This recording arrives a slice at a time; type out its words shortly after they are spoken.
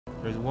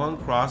There's one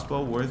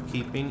crossbow worth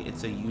keeping.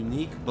 It's a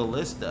unique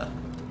ballista.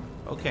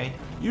 Okay.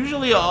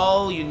 Usually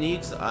all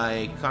uniques,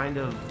 I kind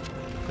of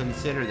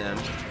consider them.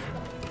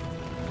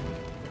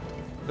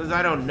 Because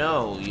I don't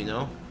know, you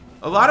know?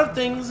 A lot of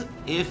things,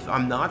 if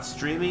I'm not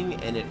streaming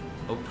and it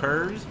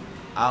occurs,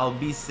 I'll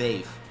be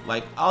safe.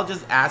 Like, I'll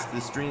just ask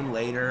the stream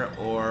later,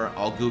 or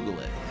I'll Google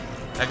it.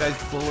 That guy's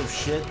full of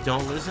shit,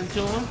 don't listen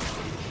to him?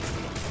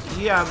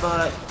 Yeah,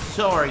 but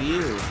so are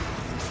you.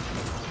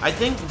 I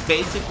think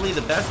basically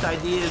the best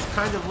idea is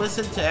kind of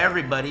listen to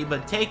everybody,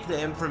 but take the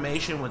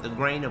information with a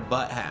grain of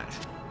butt hash.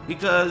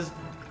 Because,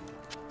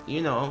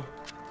 you know,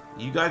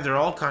 you guys are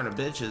all kind of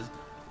bitches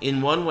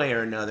in one way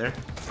or another.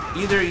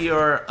 Either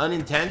you're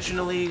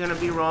unintentionally gonna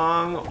be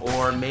wrong,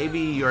 or maybe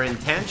you're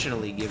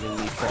intentionally giving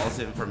me false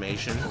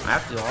information. I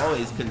have to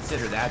always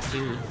consider that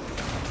too.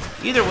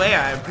 Either way,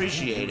 I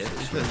appreciate it,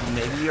 because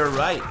maybe you're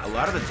right. A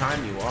lot of the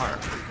time you are.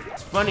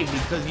 It's funny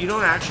because you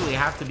don't actually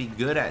have to be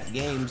good at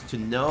games to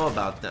know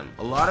about them.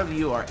 A lot of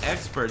you are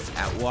experts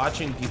at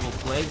watching people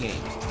play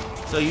games.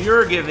 So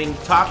you're giving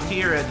top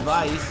tier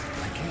advice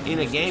in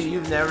a game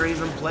you've never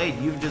even played.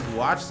 You've just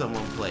watched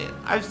someone play it.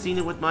 I've seen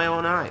it with my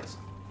own eyes.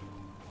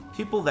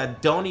 People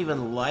that don't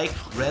even like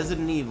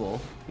Resident Evil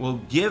will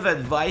give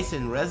advice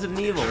in Resident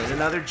Evil in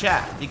another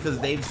chat because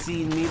they've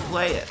seen me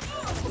play it.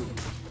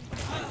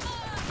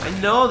 I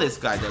know this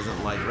guy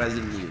doesn't like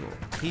Resident Evil.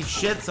 He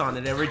shits on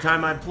it every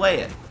time I play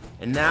it.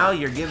 And now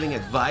you're giving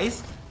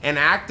advice and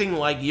acting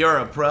like you're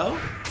a pro?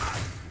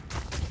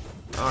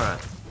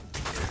 Alright.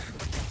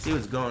 See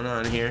what's going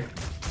on here.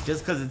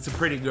 Just because it's a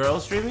pretty girl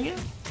streaming it?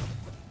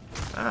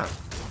 Ah,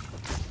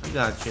 I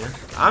gotcha.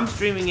 I'm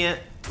streaming it,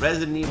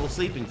 Resident Evil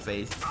Sleeping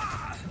Face.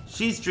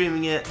 She's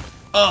streaming it,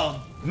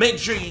 oh, make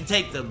sure you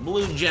take the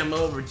blue gem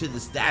over to the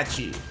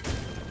statue.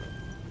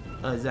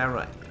 Oh, is that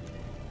right?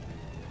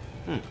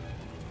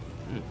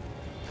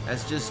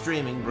 That's just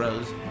streaming,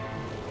 bros.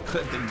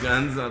 Put the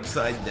guns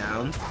upside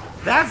down.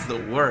 That's the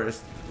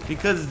worst,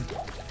 because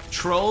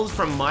trolls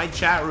from my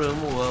chat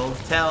room will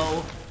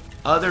tell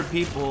other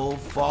people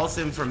false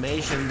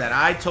information that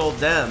I told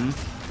them.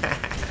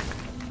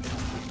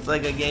 It's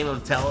like a game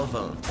of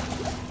telephone.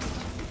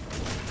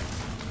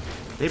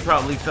 They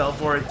probably fell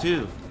for it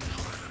too.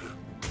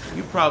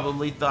 You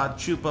probably thought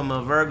Chupa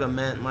Maverga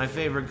meant my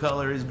favorite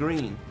color is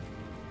green.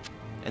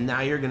 And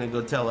now you're gonna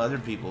go tell other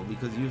people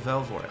because you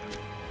fell for it.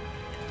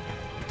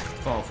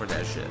 Fall for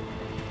that shit.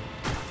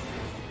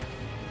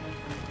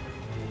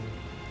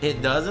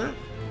 It doesn't?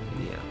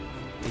 Yeah.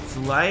 It's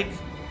like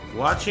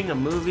watching a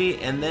movie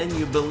and then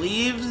you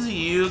believe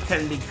you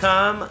can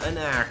become an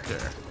actor.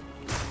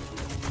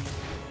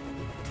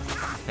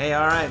 Hey,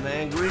 alright,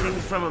 man.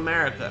 Greetings from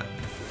America.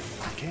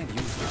 I can't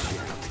use this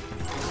yet.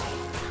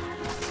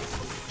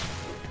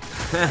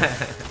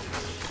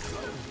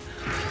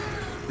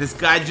 This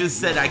guy just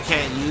said I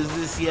can't use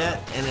this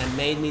yet, and it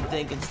made me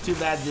think it's too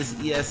bad this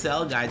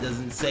ESL guy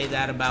doesn't say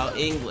that about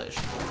English.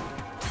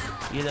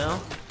 You know?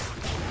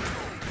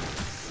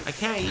 I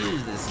can't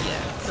use this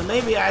yet, so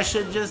maybe I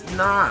should just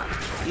not,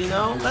 you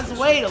know? Let's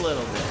wait a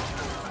little bit.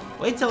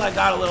 Wait till I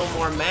got a little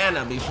more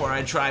mana before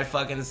I try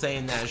fucking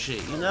saying that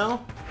shit, you know?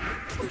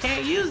 I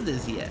can't use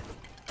this yet.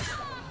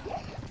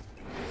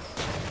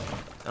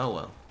 Oh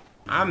well.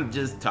 I'm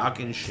just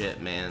talking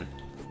shit, man.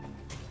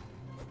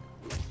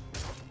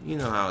 You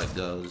know how it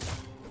goes.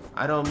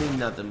 I don't mean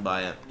nothing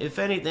by it. If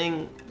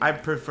anything, I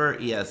prefer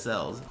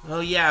ESLs. Oh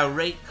yeah,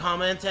 rate,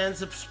 comment, and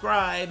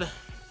subscribe.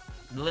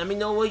 Let me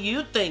know what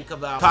you think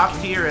about top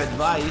tier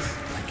advice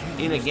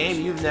in a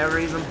game you've never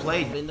even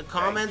played in the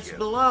comments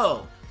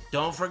below.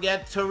 Don't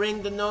forget to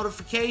ring the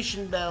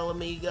notification bell,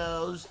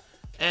 amigos.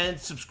 And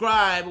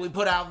subscribe, we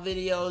put out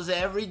videos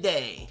every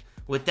day.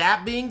 With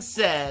that being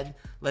said,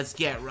 let's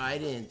get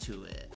right into it.